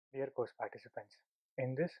Dear course participants,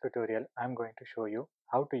 in this tutorial I am going to show you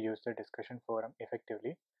how to use the discussion forum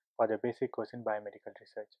effectively for the basic course in biomedical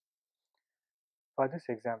research. For this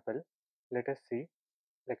example, let us see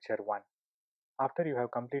lecture 1. After you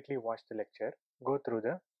have completely watched the lecture, go through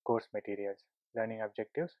the course materials, learning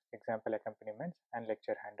objectives, example accompaniments and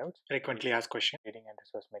lecture handouts, Frequently asked question. reading and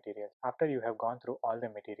resource materials. After you have gone through all the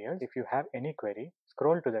materials, if you have any query,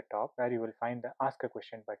 scroll to the top where you will find the Ask a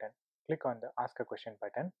Question button. Click on the Ask a Question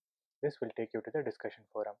button. This will take you to the discussion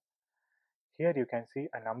forum. Here you can see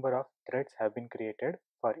a number of threads have been created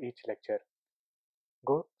for each lecture.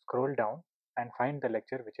 Go scroll down and find the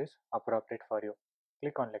lecture which is appropriate for you.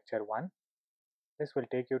 Click on lecture 1. This will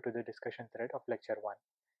take you to the discussion thread of lecture 1.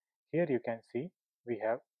 Here you can see we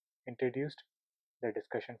have introduced the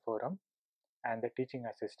discussion forum and the teaching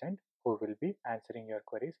assistant who will be answering your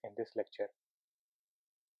queries in this lecture.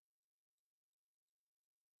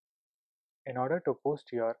 In order to post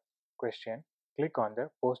your question, click on the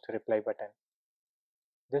Post Reply button.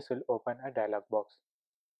 This will open a dialog box.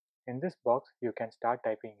 In this box, you can start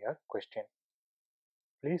typing your question.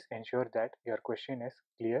 Please ensure that your question is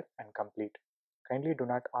clear and complete. Kindly do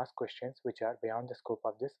not ask questions which are beyond the scope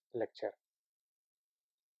of this lecture.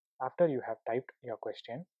 After you have typed your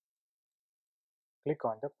question, click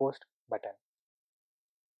on the Post button.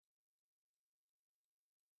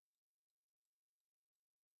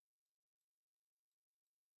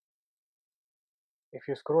 If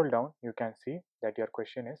you scroll down, you can see that your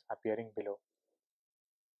question is appearing below.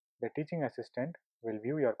 The teaching assistant will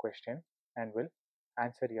view your question and will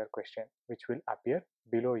answer your question, which will appear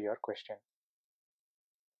below your question.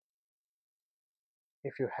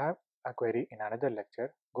 If you have a query in another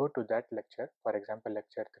lecture, go to that lecture, for example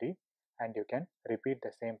lecture 3, and you can repeat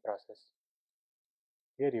the same process.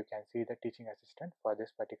 Here you can see the teaching assistant for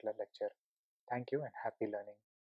this particular lecture. Thank you and happy learning.